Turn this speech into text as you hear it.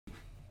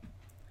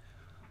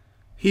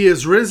He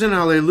is risen,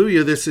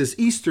 hallelujah. This is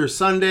Easter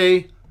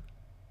Sunday,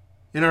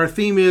 and our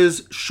theme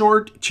is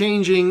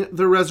short-changing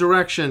the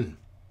resurrection.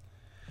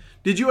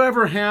 Did you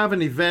ever have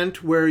an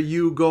event where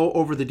you go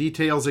over the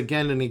details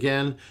again and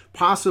again,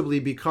 possibly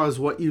because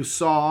what you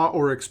saw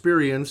or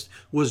experienced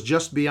was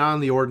just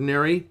beyond the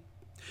ordinary?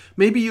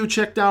 Maybe you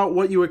checked out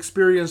what you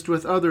experienced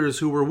with others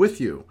who were with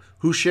you,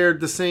 who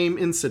shared the same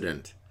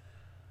incident.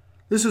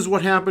 This is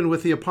what happened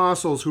with the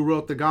apostles who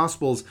wrote the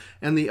Gospels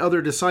and the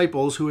other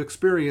disciples who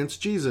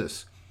experienced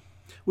Jesus.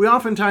 We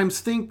oftentimes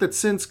think that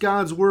since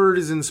God's word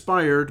is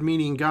inspired,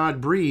 meaning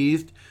God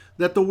breathed,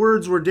 that the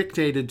words were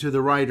dictated to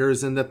the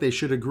writers and that they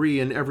should agree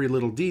in every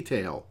little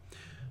detail.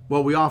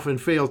 What we often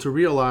fail to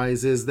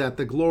realize is that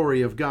the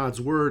glory of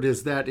God's word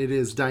is that it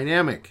is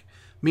dynamic,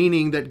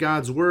 meaning that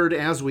God's word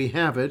as we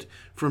have it,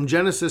 from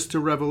Genesis to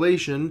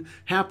Revelation,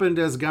 happened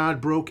as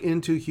God broke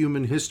into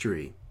human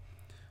history.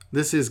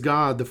 This is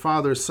God, the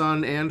Father,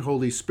 Son, and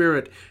Holy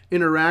Spirit,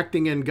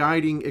 interacting and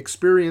guiding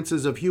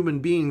experiences of human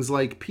beings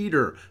like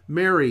Peter,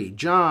 Mary,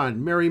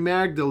 John, Mary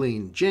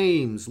Magdalene,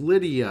 James,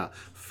 Lydia,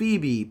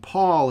 Phoebe,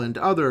 Paul, and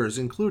others,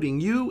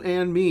 including you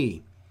and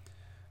me.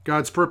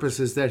 God's purpose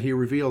is that he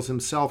reveals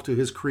himself to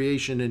his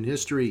creation and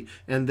history,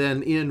 and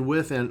then in,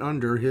 with, and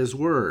under his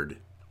word.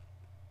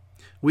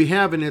 We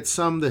have in its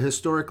sum the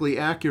historically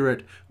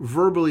accurate,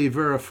 verbally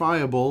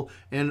verifiable,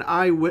 and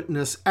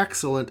eyewitness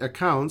excellent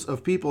accounts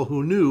of people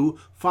who knew,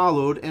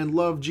 followed, and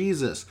loved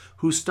Jesus,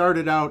 who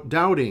started out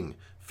doubting,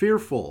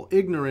 fearful,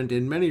 ignorant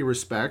in many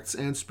respects,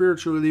 and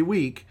spiritually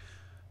weak,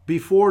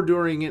 before,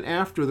 during, and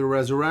after the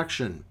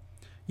resurrection,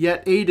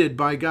 yet aided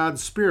by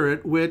God's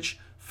Spirit, which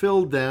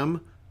filled them,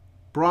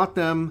 brought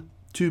them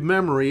to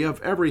memory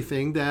of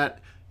everything that,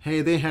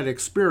 they had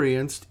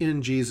experienced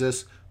in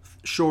Jesus'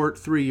 short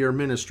 3-year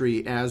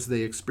ministry as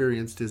they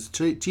experienced his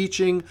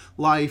teaching,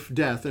 life,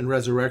 death, and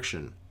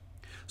resurrection.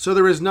 So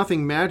there is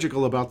nothing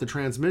magical about the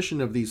transmission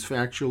of these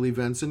factual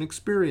events and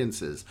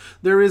experiences.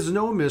 There is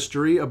no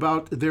mystery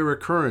about their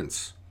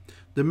occurrence.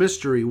 The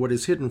mystery, what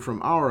is hidden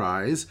from our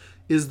eyes,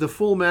 is the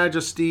full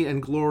majesty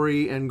and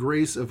glory and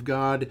grace of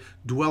God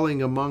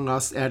dwelling among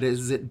us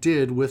as it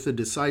did with the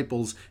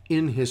disciples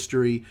in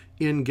history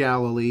in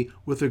Galilee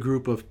with a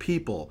group of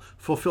people,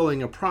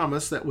 fulfilling a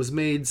promise that was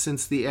made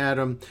since the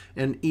Adam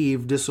and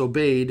Eve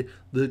disobeyed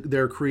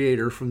their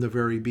Creator from the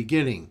very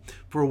beginning,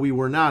 for we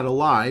were not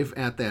alive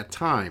at that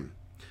time.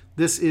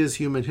 This is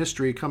human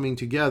history coming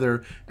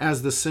together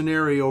as the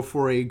scenario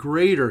for a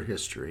greater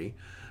history,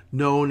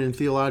 known in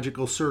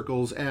theological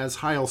circles as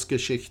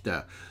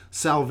Heilsgeschichte,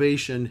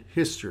 salvation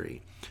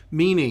history,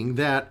 meaning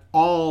that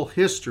all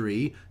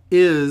history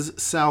is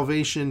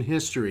salvation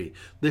history.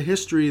 The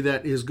history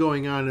that is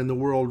going on in the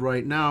world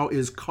right now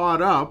is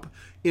caught up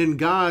in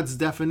God's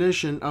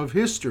definition of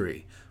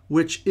history,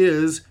 which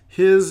is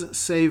his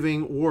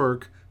saving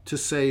work to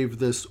save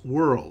this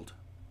world.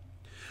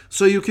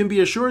 So you can be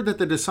assured that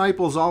the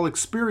disciples all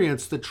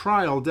experienced the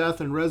trial, death,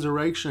 and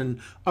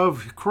resurrection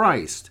of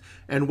Christ,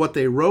 and what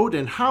they wrote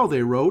and how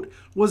they wrote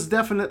was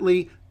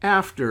definitely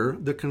after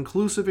the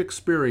conclusive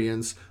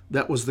experience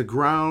that was the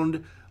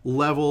ground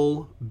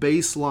level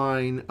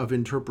baseline of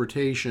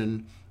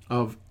interpretation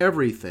of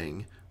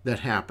everything that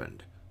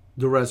happened,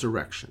 the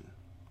resurrection.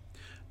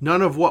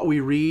 None of what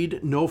we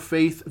read, no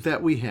faith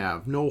that we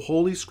have, no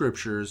holy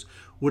scriptures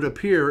would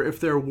appear if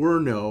there were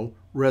no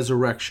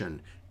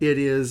resurrection. It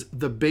is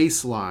the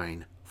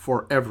baseline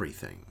for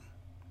everything.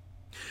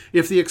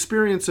 If the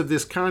experience of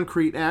this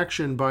concrete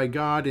action by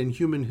God in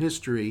human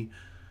history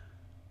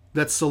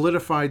that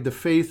solidified the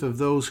faith of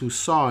those who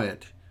saw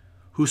it,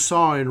 who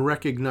saw and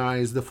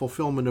recognized the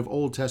fulfillment of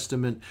Old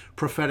Testament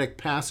prophetic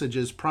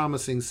passages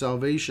promising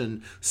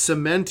salvation,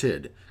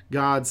 cemented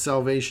God's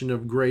salvation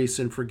of grace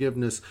and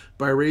forgiveness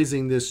by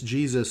raising this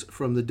Jesus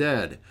from the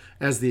dead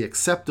as the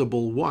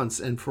acceptable once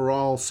and for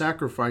all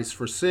sacrifice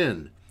for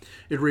sin.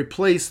 It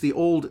replaced the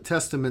Old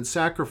Testament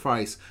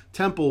sacrifice,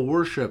 temple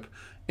worship,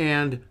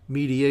 and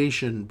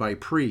mediation by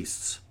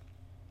priests.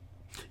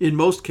 In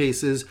most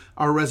cases,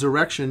 our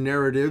resurrection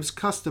narratives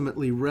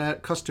customarily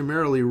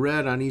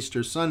read on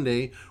Easter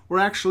Sunday were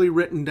actually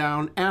written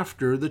down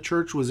after the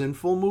church was in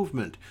full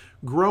movement,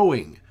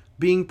 growing,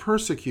 being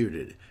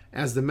persecuted,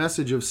 as the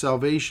message of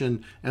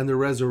salvation and the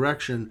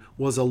resurrection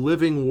was a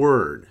living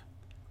word,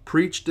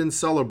 preached and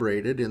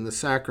celebrated in the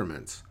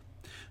sacraments.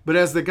 But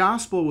as the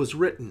gospel was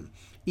written,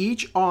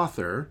 each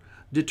author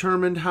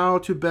determined how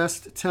to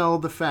best tell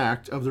the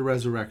fact of the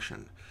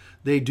resurrection.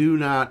 They do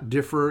not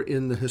differ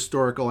in the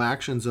historical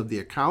actions of the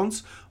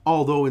accounts,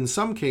 although in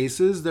some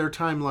cases their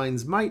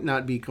timelines might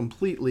not be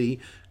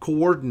completely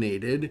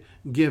coordinated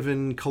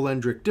given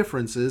calendric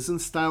differences and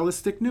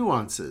stylistic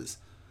nuances.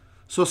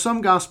 So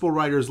some gospel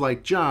writers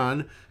like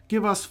John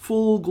give us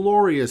full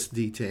glorious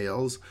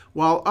details,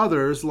 while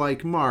others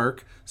like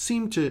Mark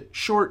seem to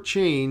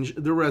shortchange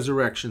the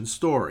resurrection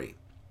story.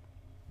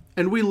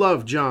 And we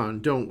love John,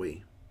 don't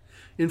we?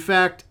 In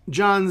fact,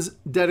 John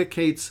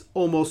dedicates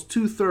almost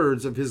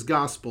 2/3 of his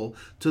gospel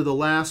to the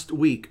last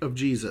week of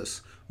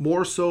Jesus,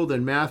 more so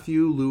than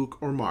Matthew, Luke,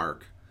 or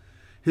Mark.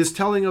 His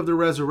telling of the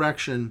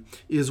resurrection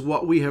is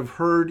what we have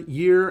heard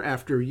year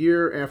after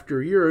year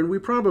after year, and we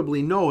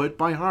probably know it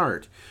by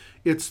heart.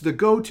 It's the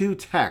go-to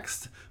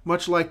text,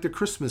 much like the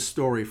Christmas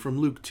story from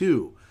Luke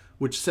 2,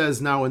 which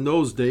says, "Now in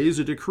those days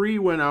a decree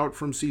went out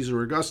from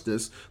Caesar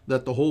Augustus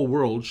that the whole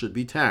world should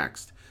be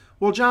taxed."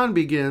 Well, John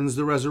begins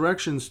the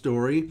resurrection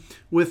story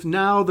with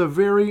now the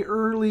very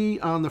early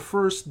on the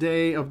first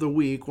day of the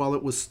week, while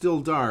it was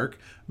still dark,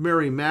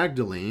 Mary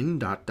Magdalene, ...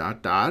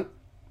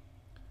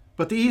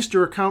 But the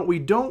Easter account we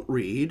don't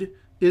read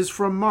is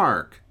from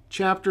Mark,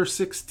 chapter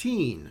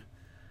 16.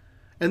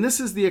 And this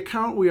is the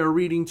account we are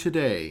reading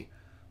today,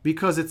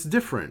 because it's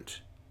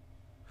different.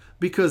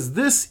 Because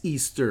this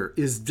Easter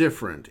is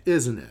different,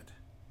 isn't it?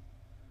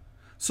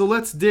 So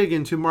let's dig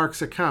into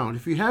Mark's account.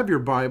 If you have your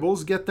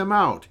Bibles, get them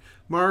out.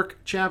 Mark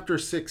chapter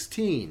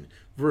 16,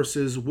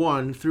 verses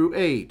 1 through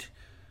 8.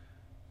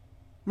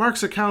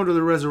 Mark's account of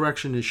the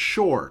resurrection is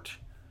short.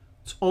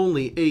 It's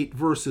only 8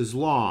 verses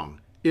long.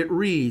 It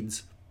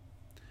reads,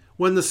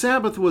 "When the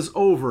Sabbath was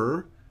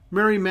over,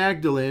 Mary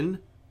Magdalene,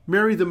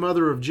 Mary the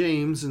mother of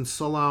James, and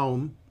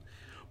Salome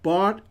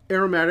bought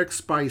aromatic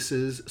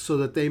spices so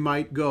that they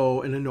might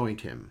go and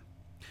anoint him.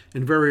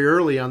 And very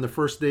early on the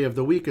first day of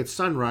the week at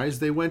sunrise,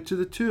 they went to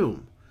the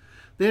tomb.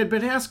 They had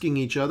been asking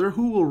each other,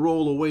 'Who will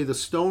roll away the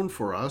stone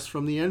for us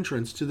from the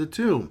entrance to the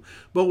tomb?'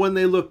 But when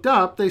they looked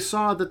up, they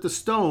saw that the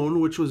stone,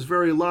 which was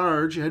very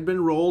large, had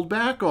been rolled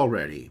back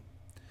already.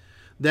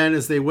 Then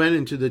as they went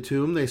into the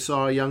tomb, they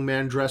saw a young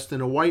man dressed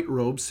in a white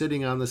robe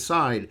sitting on the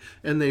side,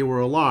 and they were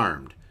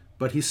alarmed.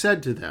 But he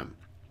said to them,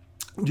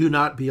 'Do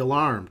not be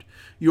alarmed.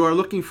 You are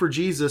looking for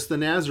Jesus the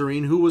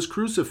Nazarene who was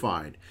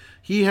crucified.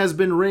 He has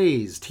been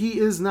raised. He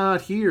is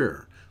not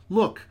here.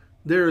 Look,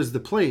 there is the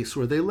place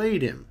where they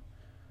laid him.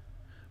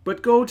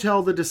 But go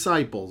tell the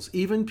disciples,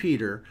 even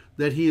Peter,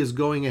 that he is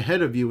going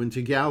ahead of you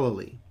into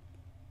Galilee.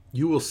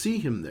 You will see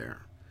him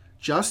there,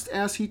 just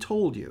as he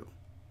told you.'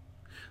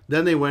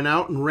 Then they went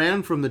out and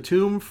ran from the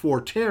tomb, for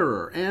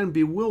terror and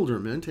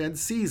bewilderment had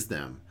seized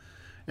them,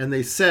 and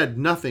they said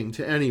nothing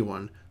to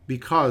anyone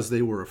because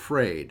they were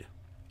afraid."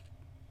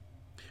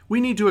 We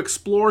need to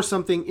explore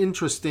something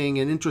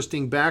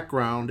interesting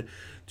background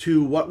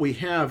to what we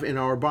have in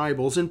our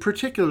Bibles, and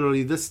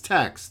particularly this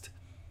text.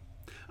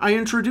 I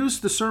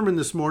introduced the sermon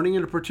this morning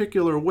in a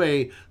particular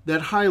way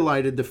that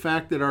highlighted the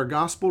fact that our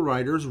gospel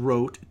writers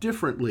wrote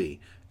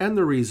differently, and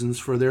the reasons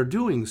for their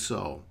doing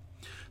so.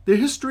 The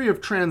history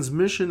of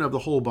transmission of the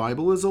whole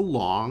Bible is a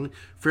long,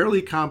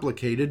 fairly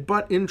complicated,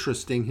 but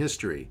interesting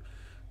history.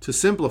 To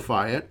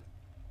simplify it,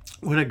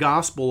 when a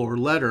gospel or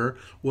letter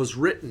was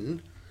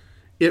written,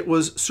 it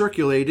was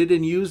circulated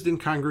and used in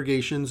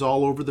congregations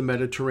all over the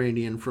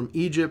Mediterranean, from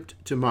Egypt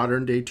to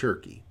modern-day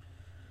Turkey.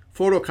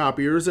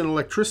 Photocopiers and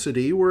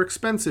electricity were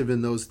expensive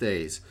in those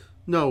days.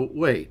 No,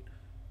 wait,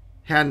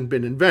 hadn't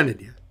been invented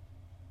yet.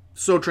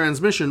 So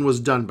transmission was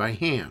done by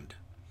hand.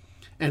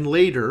 And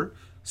later,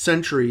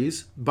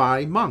 centuries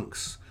by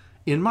monks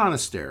in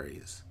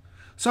monasteries.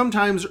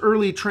 Sometimes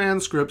early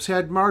transcripts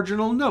had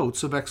marginal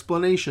notes of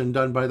explanation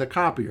done by the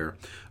copier.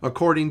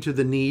 According to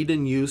the need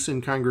and use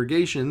in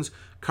congregations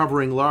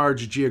covering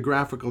large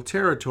geographical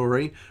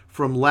territory,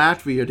 from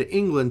Latvia to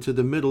England to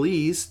the Middle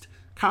East,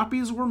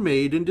 copies were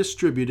made and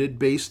distributed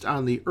based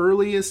on the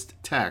earliest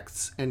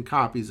texts and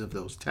copies of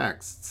those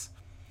texts.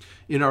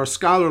 In our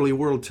scholarly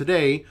world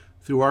today,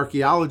 through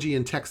archaeology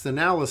and text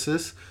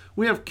analysis,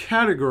 we have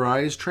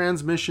categorized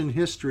transmission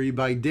history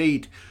by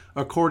date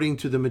according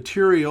to the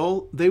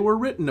material they were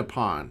written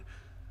upon,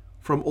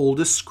 from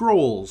oldest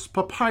scrolls,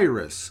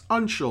 papyrus,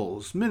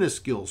 uncials,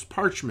 minuscules,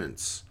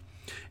 parchments,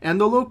 and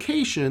the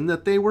location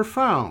that they were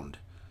found.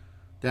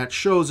 That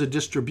shows a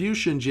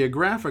distribution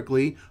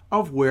geographically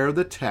of where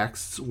the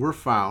texts were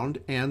found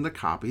and the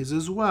copies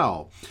as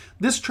well.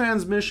 This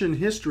transmission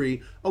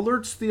history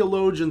alerts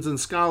theologians and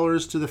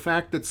scholars to the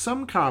fact that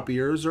some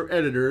copiers or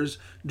editors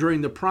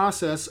during the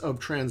process of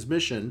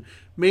transmission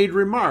made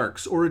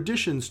remarks or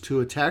additions to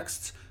a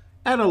text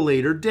at a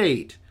later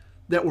date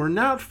that were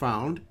not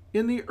found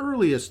in the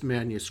earliest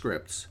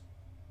manuscripts.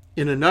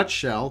 In a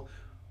nutshell,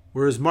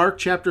 whereas Mark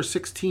chapter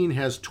 16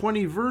 has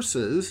 20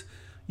 verses,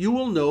 you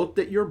will note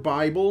that your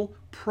Bible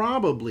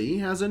probably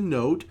has a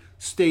note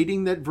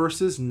stating that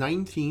verses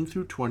 19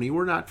 through 20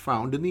 were not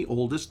found in the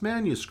oldest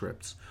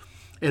manuscripts,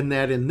 and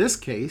that in this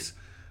case,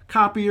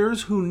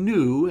 copiers who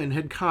knew and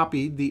had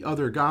copied the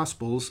other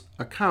Gospels'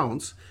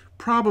 accounts,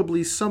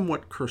 probably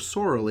somewhat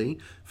cursorily,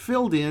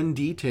 filled in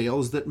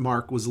details that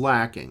Mark was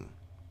lacking.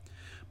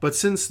 But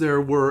since there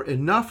were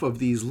enough of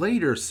these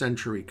later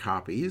century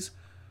copies,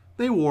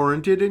 they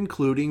warranted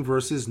including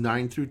verses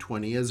 9 through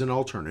 20 as an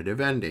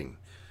alternative ending.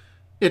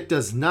 It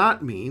does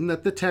not mean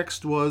that the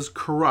text was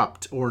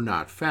corrupt or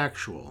not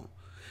factual.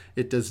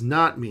 It does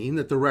not mean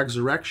that the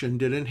resurrection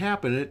didn't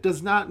happen. It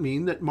does not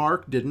mean that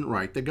Mark didn't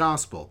write the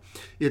gospel.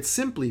 It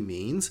simply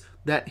means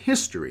that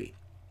history,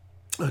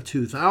 a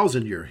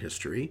 2,000-year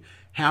history,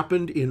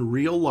 happened in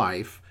real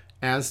life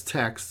as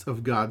texts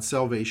of God's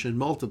salvation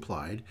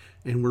multiplied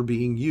and were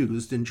being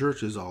used in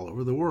churches all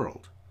over the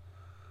world.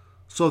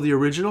 So the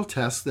original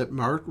text that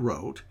Mark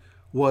wrote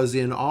was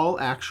in all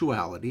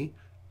actuality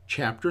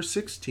chapter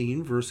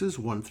 16, verses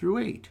 1 through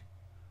 8,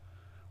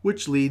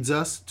 which leads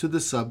us to the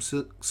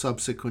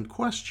subsequent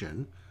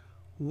question,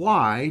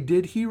 why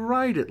did he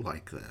write it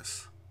like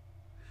this?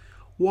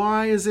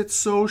 Why is it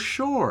so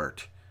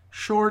short,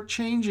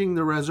 shortchanging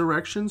the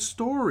resurrection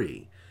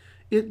story?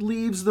 It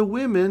leaves the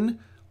women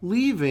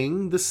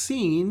leaving the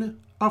scene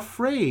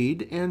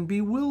afraid and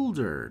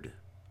bewildered.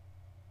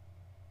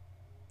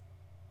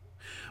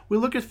 We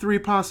look at three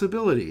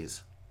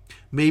possibilities.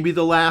 Maybe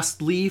the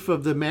last leaf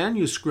of the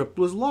manuscript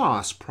was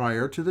lost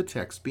prior to the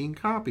text being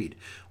copied.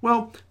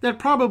 Well, that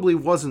probably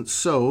wasn't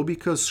so,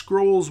 because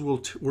scrolls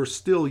were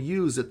still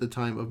used at the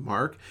time of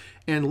Mark,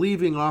 and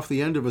leaving off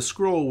the end of a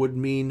scroll would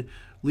mean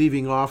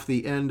leaving off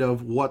the end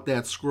of what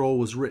that scroll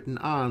was written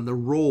on, the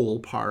roll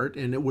part,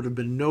 and it would have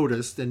been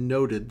noticed and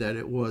noted that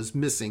it was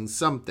missing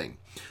something.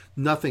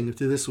 Nothing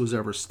to this was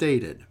ever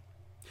stated.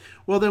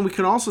 Well, then we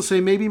can also say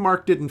maybe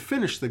Mark didn't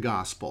finish the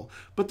gospel,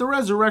 but the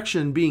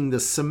resurrection being the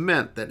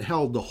cement that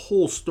held the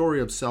whole story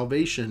of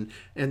salvation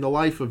and the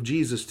life of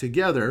Jesus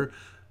together,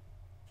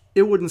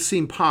 it wouldn't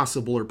seem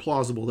possible or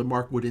plausible that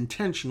Mark would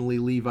intentionally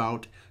leave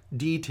out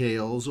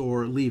details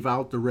or leave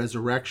out the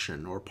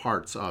resurrection or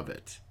parts of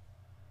it.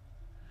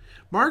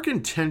 Mark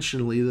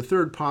intentionally, the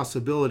third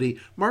possibility,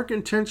 Mark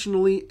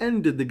intentionally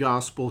ended the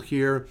gospel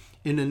here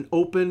in an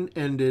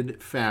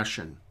open-ended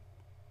fashion.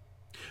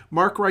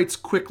 Mark writes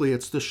quickly,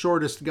 it's the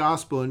shortest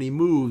gospel, and he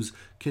moves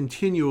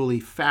continually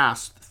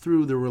fast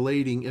through the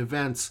relating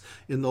events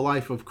in the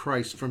life of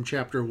Christ from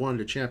chapter 1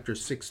 to chapter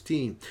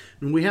 16.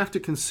 And we have to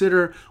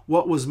consider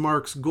what was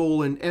Mark's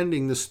goal in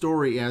ending the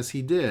story as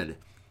he did,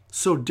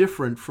 so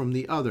different from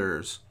the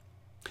others.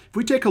 If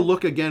we take a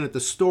look again at the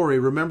story,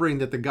 remembering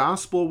that the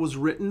gospel was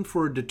written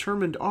for a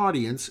determined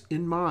audience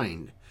in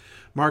mind.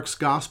 Mark's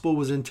gospel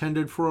was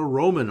intended for a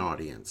Roman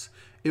audience.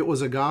 It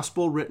was a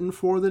gospel written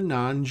for the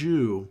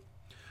non-Jew.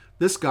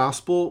 This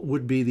gospel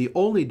would be the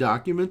only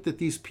document that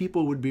these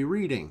people would be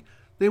reading.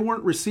 They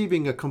weren't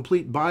receiving a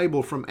complete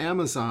Bible from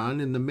Amazon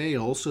in the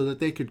mail so that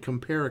they could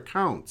compare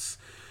accounts.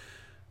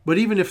 But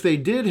even if they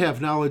did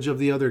have knowledge of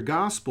the other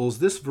gospels,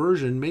 this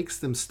version makes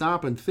them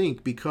stop and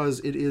think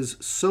because it is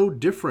so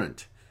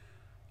different.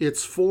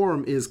 Its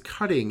form is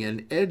cutting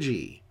and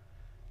edgy.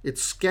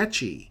 It's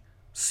sketchy,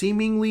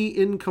 seemingly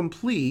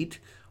incomplete,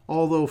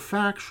 although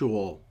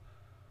factual.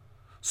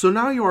 So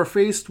now you are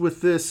faced with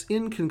this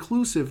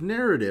inconclusive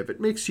narrative. It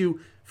makes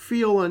you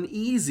feel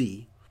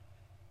uneasy.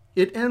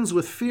 It ends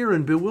with fear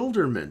and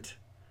bewilderment.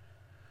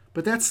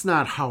 But that's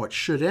not how it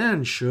should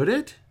end, should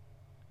it?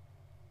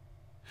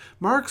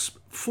 Mark's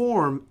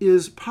form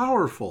is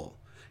powerful.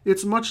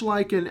 It's much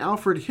like an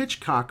Alfred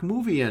Hitchcock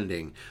movie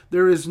ending.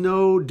 There is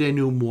no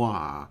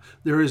denouement.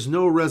 There is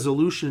no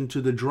resolution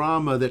to the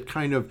drama that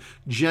kind of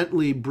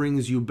gently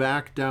brings you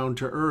back down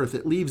to earth.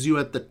 It leaves you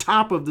at the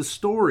top of the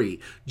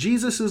story.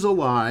 Jesus is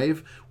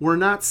alive. We're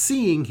not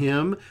seeing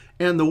him,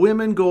 and the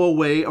women go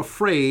away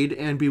afraid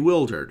and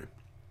bewildered.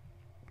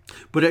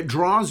 But it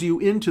draws you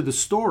into the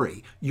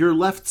story. You're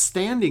left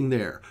standing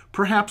there.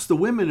 Perhaps the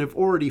women have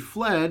already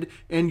fled,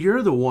 and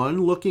you're the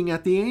one looking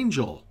at the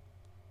angel.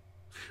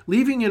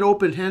 Leaving it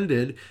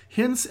open-ended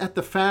hints at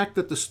the fact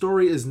that the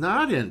story is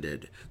not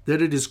ended,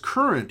 that it is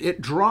current.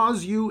 It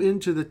draws you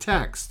into the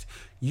text.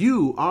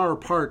 You are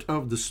part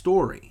of the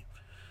story.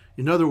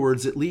 In other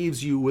words, it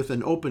leaves you with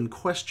an open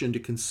question to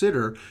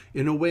consider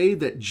in a way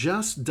that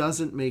just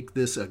doesn't make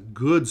this a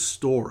good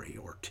story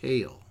or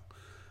tale.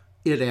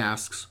 It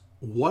asks,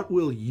 what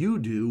will you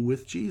do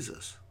with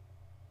Jesus?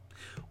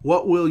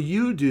 What will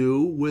you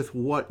do with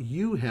what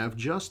you have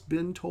just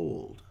been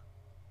told?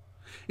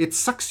 It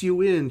sucks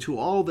you into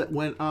all that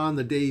went on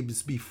the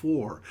days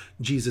before,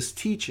 Jesus'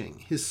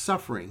 teaching, his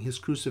suffering, his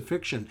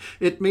crucifixion.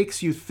 It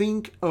makes you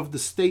think of the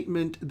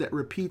statement that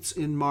repeats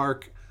in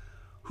Mark,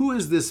 who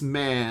is this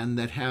man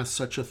that has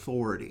such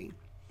authority?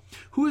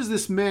 Who is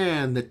this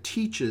man that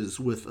teaches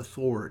with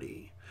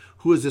authority?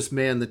 Who is this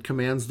man that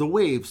commands the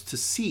waves to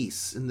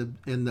cease and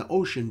the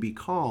ocean be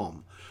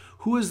calm?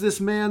 Who is this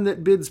man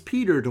that bids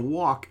Peter to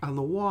walk on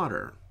the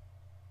water?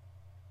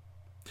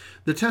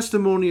 The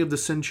testimony of the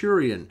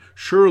centurion,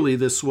 surely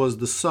this was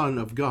the Son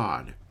of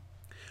God.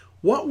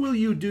 What will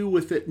you do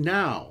with it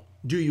now?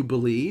 Do you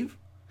believe?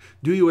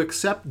 Do you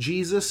accept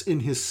Jesus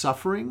in his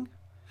suffering?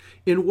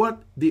 In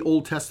what the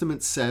Old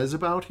Testament says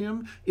about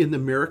him? In the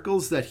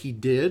miracles that he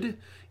did?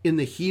 In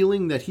the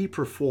healing that he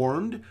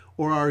performed?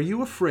 Or are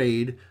you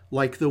afraid,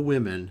 like the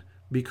women,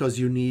 because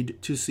you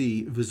need to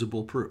see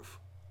visible proof?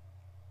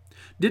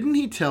 Didn't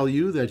he tell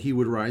you that he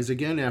would rise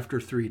again after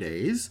 3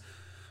 days?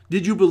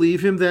 Did you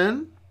believe him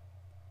then?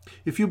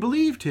 If you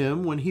believed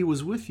him when he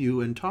was with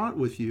you and taught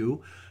with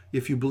you,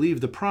 if you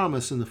believed the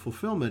promise and the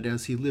fulfillment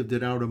as he lived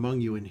it out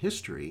among you in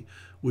history,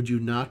 would you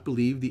not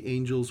believe the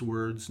angel's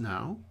words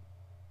now?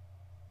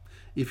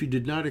 If you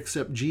did not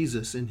accept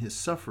Jesus in his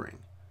suffering,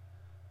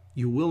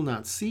 you will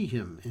not see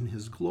him in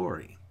his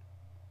glory.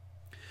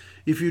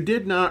 If you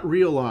did not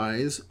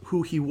realize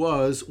who he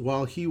was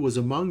while he was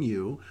among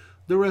you,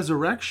 the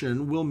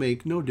resurrection will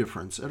make no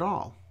difference at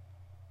all.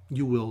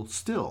 You will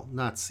still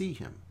not see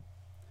him.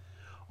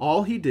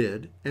 All he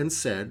did and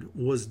said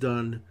was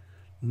done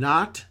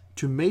not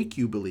to make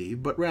you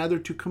believe, but rather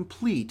to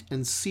complete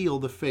and seal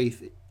the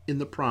faith in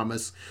the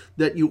promise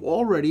that you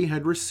already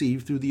had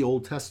received through the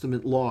Old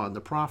Testament law and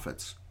the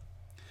prophets.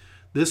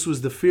 This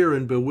was the fear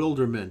and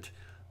bewilderment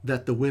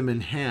that the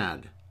women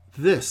had.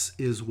 This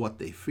is what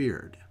they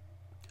feared.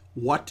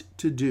 What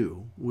to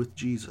do with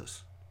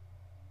Jesus.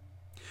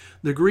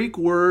 The Greek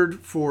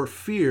word for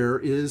fear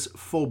is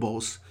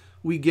phobos.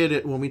 We get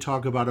it when we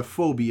talk about a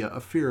phobia,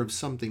 a fear of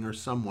something or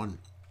someone.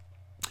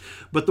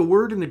 But the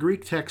word in the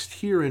Greek text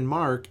here in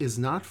Mark is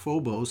not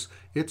phobos,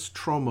 it's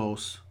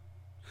tromos.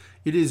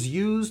 It is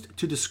used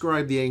to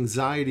describe the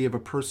anxiety of a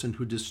person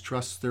who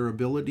distrusts their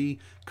ability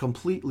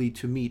completely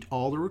to meet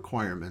all the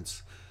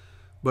requirements,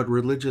 but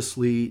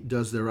religiously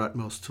does their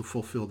utmost to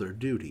fulfill their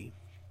duty.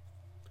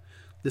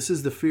 This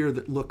is the fear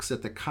that looks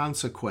at the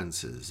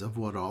consequences of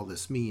what all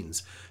this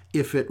means,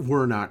 if it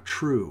were not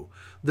true.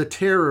 The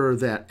terror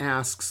that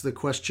asks the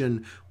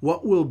question,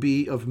 what will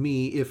be of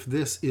me if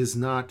this is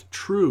not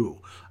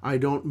true? I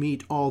don't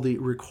meet all the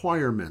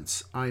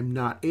requirements. I'm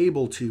not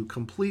able to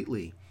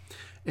completely.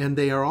 And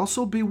they are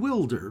also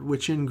bewildered,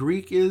 which in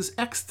Greek is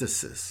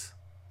ecstasis.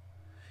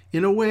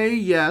 In a way,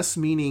 yes,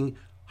 meaning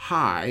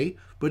high,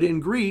 but in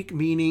Greek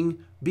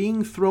meaning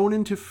being thrown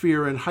into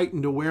fear and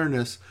heightened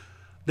awareness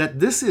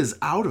that this is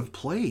out of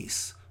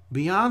place,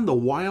 beyond the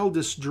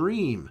wildest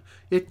dream.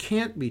 It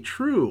can't be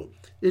true.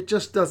 It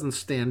just doesn't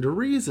stand to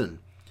reason.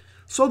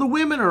 So the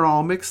women are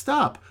all mixed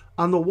up.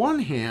 On the one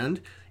hand,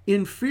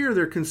 in fear,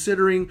 they're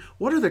considering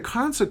what are the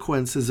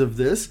consequences of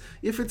this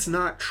if it's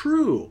not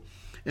true?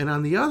 And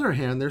on the other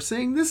hand, they're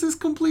saying, this is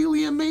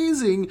completely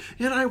amazing,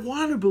 and I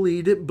want to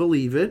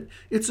believe it.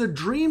 It's a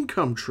dream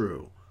come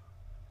true.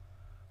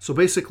 So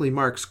basically,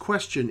 Mark's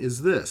question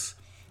is this.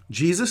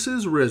 Jesus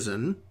is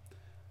risen.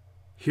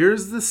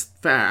 Here's this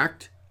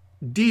fact.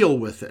 Deal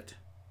with it.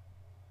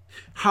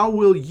 How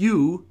will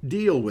you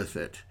deal with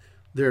it?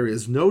 There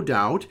is no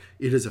doubt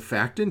it is a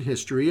fact in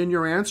history, and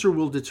your answer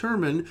will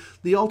determine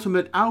the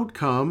ultimate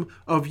outcome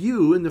of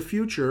you in the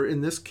future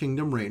in this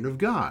kingdom reign of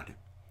God.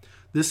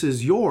 This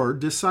is your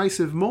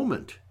decisive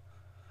moment.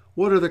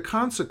 What are the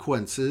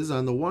consequences,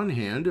 on the one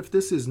hand, if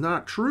this is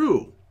not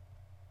true?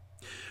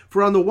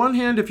 For on the one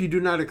hand, if you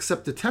do not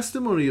accept the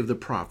testimony of the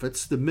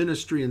prophets, the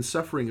ministry and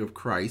suffering of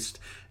Christ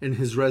and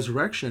his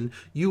resurrection,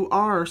 you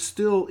are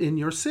still in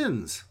your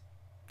sins.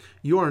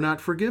 You are not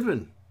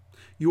forgiven.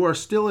 You are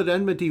still at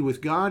enmity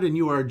with God, and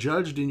you are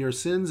judged in your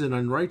sins and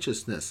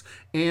unrighteousness.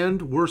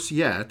 And, worse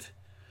yet,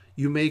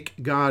 you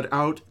make God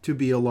out to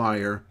be a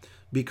liar,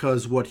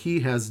 because what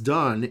he has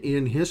done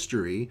in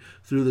history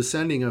through the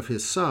sending of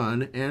his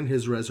Son and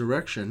his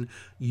resurrection,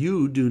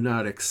 you do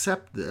not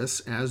accept this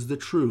as the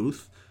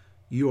truth.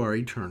 You are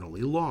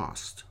eternally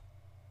lost.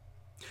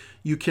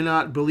 You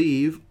cannot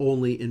believe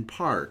only in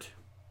part,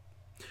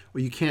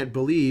 or you can't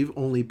believe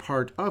only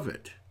part of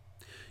it.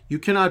 You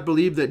cannot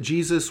believe that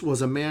Jesus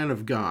was a man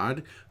of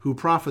God who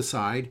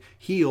prophesied,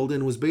 healed,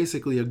 and was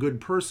basically a good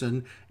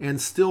person and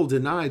still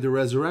deny the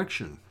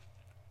resurrection.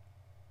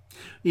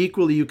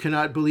 Equally, you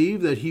cannot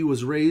believe that he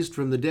was raised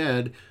from the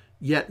dead,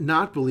 yet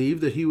not believe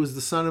that he was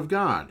the Son of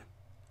God.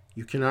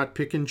 You cannot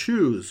pick and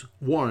choose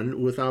one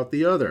without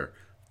the other.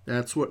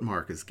 That's what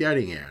Mark is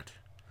getting at.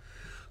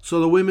 So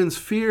the women's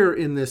fear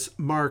in this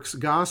Mark's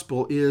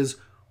gospel is,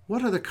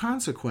 what are the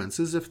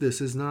consequences if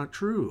this is not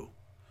true?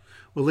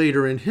 Well,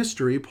 later in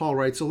history, Paul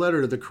writes a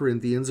letter to the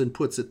Corinthians and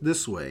puts it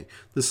this way,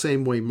 the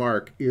same way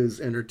Mark is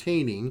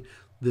entertaining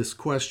this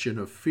question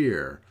of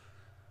fear.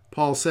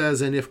 Paul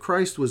says, and if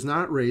Christ was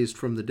not raised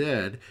from the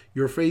dead,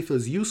 your faith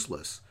is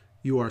useless.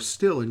 You are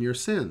still in your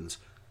sins.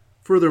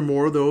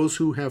 Furthermore, those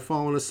who have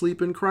fallen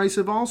asleep in Christ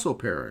have also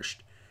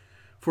perished.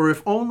 For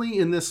if only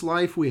in this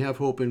life we have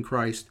hope in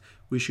Christ,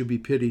 we should be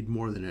pitied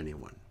more than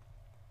anyone.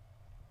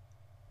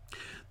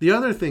 The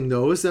other thing,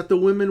 though, is that the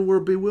women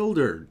were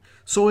bewildered.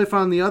 So if,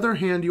 on the other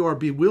hand, you are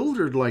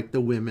bewildered like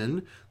the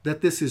women,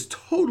 that this is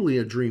totally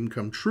a dream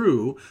come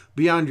true,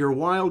 beyond your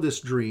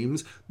wildest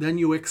dreams, then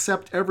you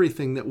accept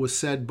everything that was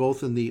said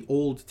both in the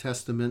Old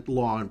Testament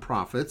law and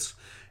prophets,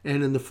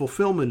 and in the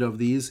fulfillment of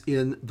these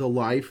in the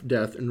life,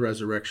 death, and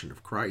resurrection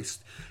of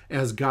Christ,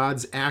 as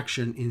God's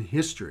action in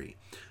history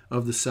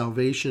of the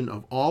salvation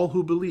of all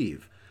who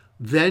believe.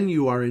 Then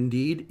you are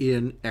indeed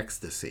in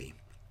ecstasy.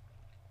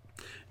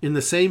 In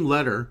the same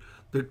letter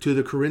to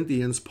the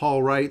Corinthians,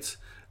 Paul writes,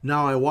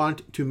 now I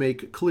want to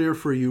make clear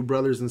for you,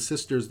 brothers and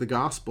sisters, the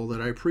gospel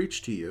that I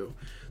preached to you,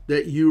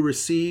 that you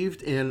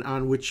received and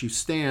on which you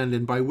stand,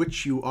 and by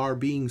which you are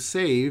being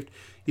saved,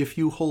 if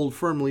you hold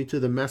firmly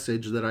to the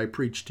message that I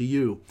preached to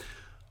you,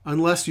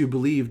 unless you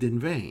believed in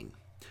vain.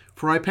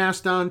 For I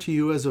passed on to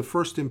you as of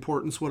first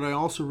importance what I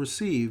also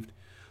received,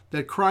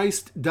 that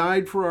Christ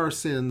died for our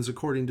sins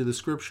according to the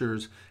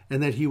Scriptures,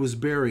 and that he was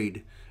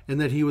buried,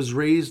 and that he was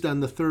raised on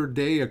the third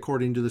day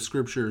according to the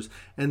Scriptures,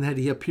 and that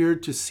he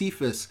appeared to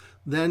Cephas,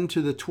 then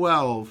to the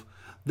 12.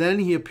 Then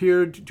he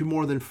appeared to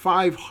more than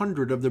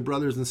 500 of the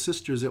brothers and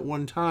sisters at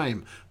one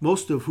time,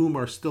 most of whom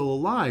are still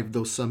alive,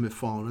 though some have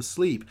fallen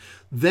asleep.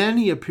 Then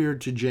he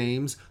appeared to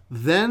James,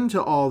 then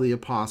to all the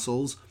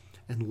apostles,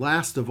 and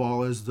last of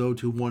all, as though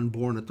to one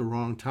born at the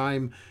wrong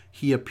time,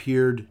 he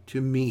appeared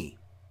to me.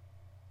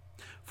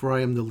 For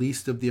I am the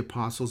least of the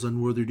apostles,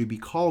 unworthy to be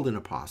called an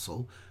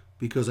apostle,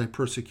 because I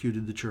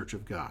persecuted the church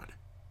of God.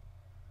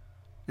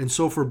 And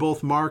so for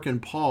both Mark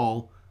and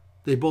Paul,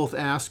 they both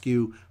ask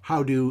you,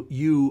 how do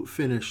you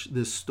finish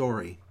this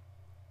story?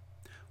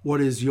 What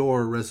is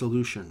your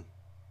resolution?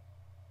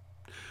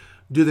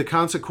 Do the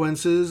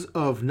consequences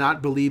of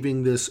not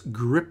believing this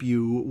grip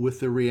you with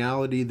the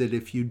reality that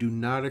if you do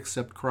not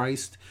accept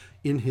Christ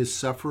in his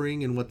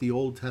suffering and what the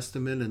Old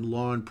Testament and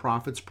law and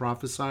prophets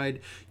prophesied,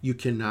 you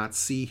cannot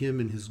see him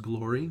in his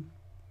glory?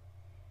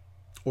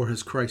 Or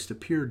has Christ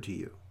appeared to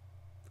you?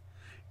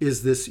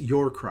 Is this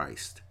your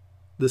Christ,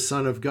 the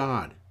Son of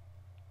God,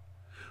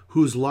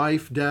 whose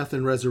life, death,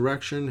 and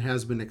resurrection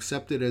has been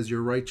accepted as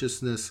your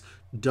righteousness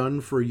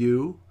done for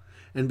you,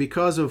 and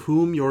because of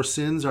whom your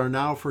sins are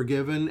now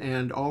forgiven,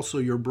 and also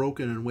your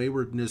broken and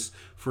waywardness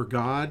for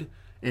God,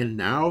 and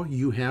now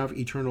you have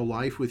eternal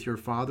life with your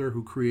Father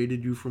who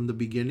created you from the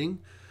beginning,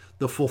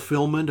 the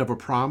fulfillment of a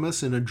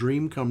promise and a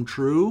dream come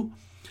true?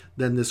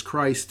 Then this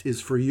Christ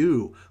is for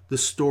you. The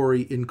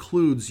story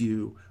includes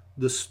you.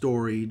 The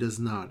story does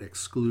not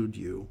exclude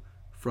you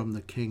from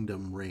the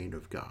kingdom reign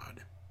of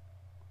God.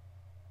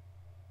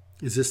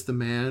 Is this the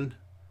man,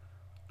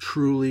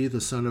 truly the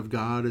Son of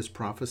God, as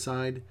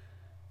prophesied,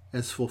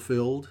 as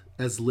fulfilled,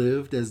 as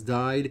lived, as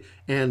died,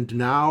 and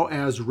now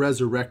as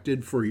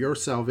resurrected for your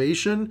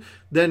salvation?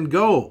 Then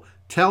go,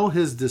 tell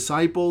his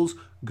disciples,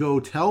 go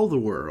tell the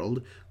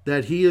world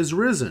that he is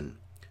risen,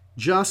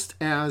 just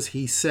as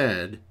he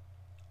said.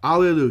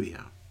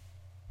 Alleluia.